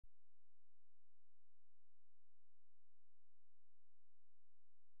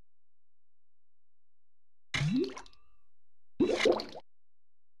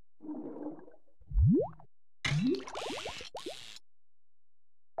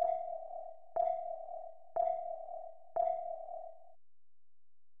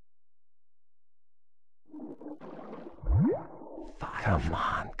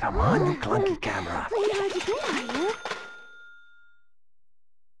Come on, you clunky camera. Playing hard to get, are you?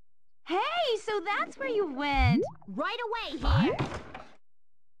 Hey, so that's where you went. Right away here.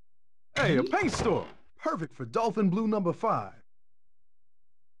 Hey, a paint store. Perfect for Dolphin Blue number 5.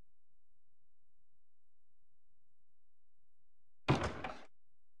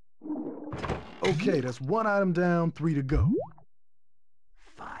 Okay, that's 1 item down, 3 to go.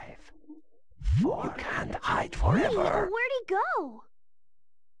 5, 4. You can't hide forever. Where'd he go?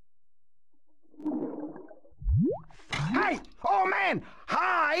 Hey! Oh, man!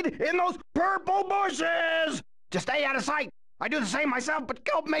 Hide in those purple bushes! Just stay out of sight. I do the same myself, but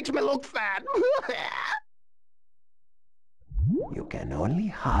kelp makes me look fat. You can only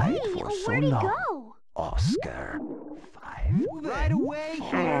hide for so where'd he long. go? Oscar. 5. Right away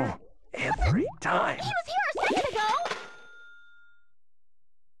here. Every time. He was here a second ago!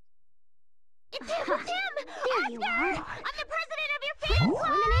 It's him! It's him! There you are. I'm the president of your fan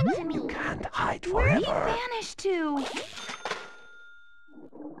club! You can't hide Where'd forever. he vanish to?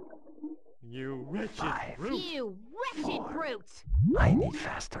 You wretched 5. brute. You wretched brute! I need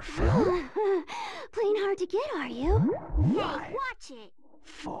faster film. Playing hard to get, are you? 5, Hey, watch it!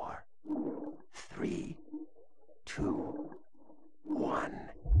 4, 3, 2, 1.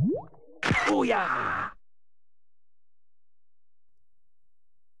 Booyah!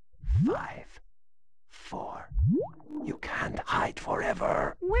 5, 4. You can't hide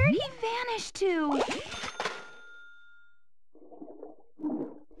forever. Where'd he vanish to?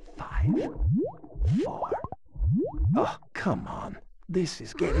 5, 4. Oh, come on. This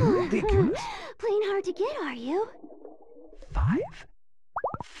is getting ridiculous. Playing hard to get, are you? 5,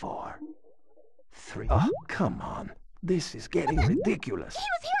 4, 3. Oh, come on. This is getting ridiculous. He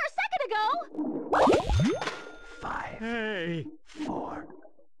was here a second ago! 5, Hey! 4,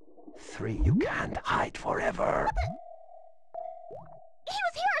 3. You can't hide forever. He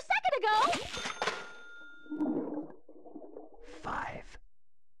was here a second ago! 5,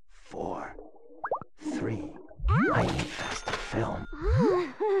 4, 3. I need faster film.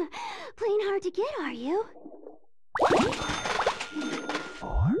 Playing hard to get, are you?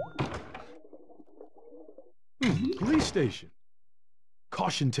 4. Police station.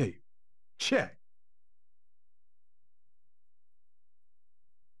 Caution tape. Check.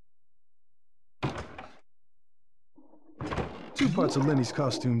 Two parts of Lenny's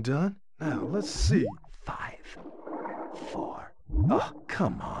costume done. Now, let's see. 5, 4. Oh,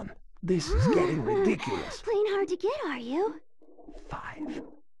 come on. This is getting ridiculous. Playing hard to get, are you? 5,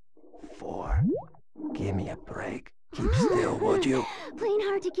 4. Give me a break. Keep still, would you? Playing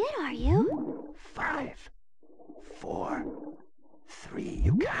hard to get, are you? 5, 4, 3.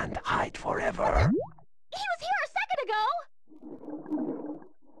 You can't hide forever. He was here a second ago!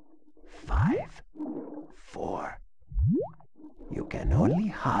 5, 4. You can only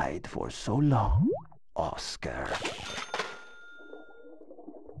hide for so long, Oscar.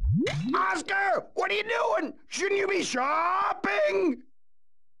 Oscar! What are you doing? Shouldn't you be shopping?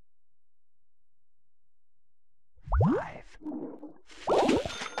 5, 4,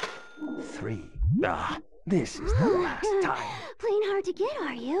 3. Ah, this is the last time. Playing hard to get,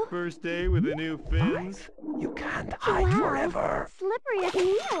 are you? First day with the new fins? 5. You can't hide Wow, forever. slippery as an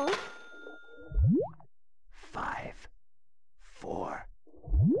eel. 5, 4,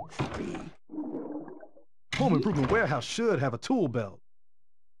 3. Home Improvement Warehouse should have a tool belt.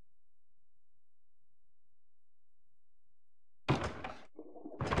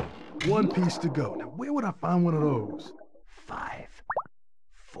 One piece to go. Now, where would I find one of those? 5,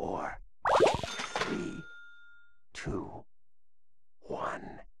 4, 3, 2,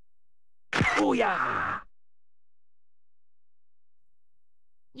 1. Booyah!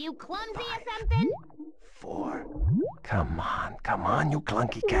 You clumsy or something? 4. Come on, you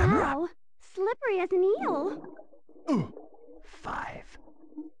clunky camera. Wow, slippery as an eel. 5,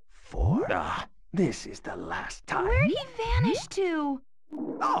 4. Ah, this is the last time. Where'd he vanish to?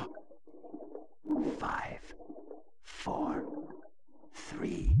 Oh! 5, 4,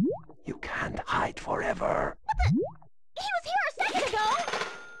 3. You can't hide forever. He was here a second ago!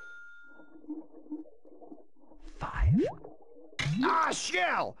 5. Ah,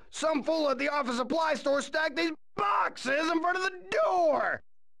 Shell! Some fool at the office supply store stacked these boxes in front of the door!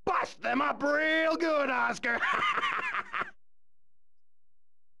 Bust them up real good, Oscar!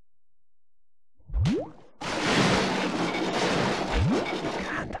 You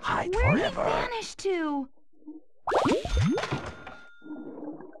can't hide Where'd he forever. vanish to?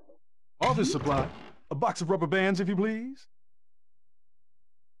 Office supply. A box of rubber bands, if you please.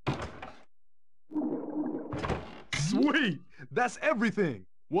 Sweet! That's everything.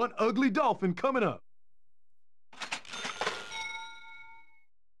 One ugly dolphin coming up.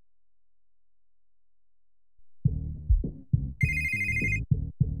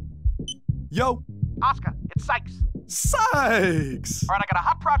 Yo. Oscar, it's Sykes. Sykes! All right, I got a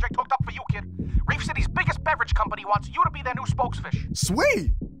hot project hooked up for you, kid. Reef City's biggest beverage company wants you to be their new spokesfish.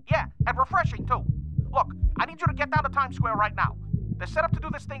 Sweet! Yeah, and refreshing, too. Look, I need you to get down to Times Square right now. They're set up to do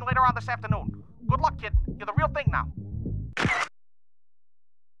this thing later on this afternoon. Good luck, kid. You're the real thing now.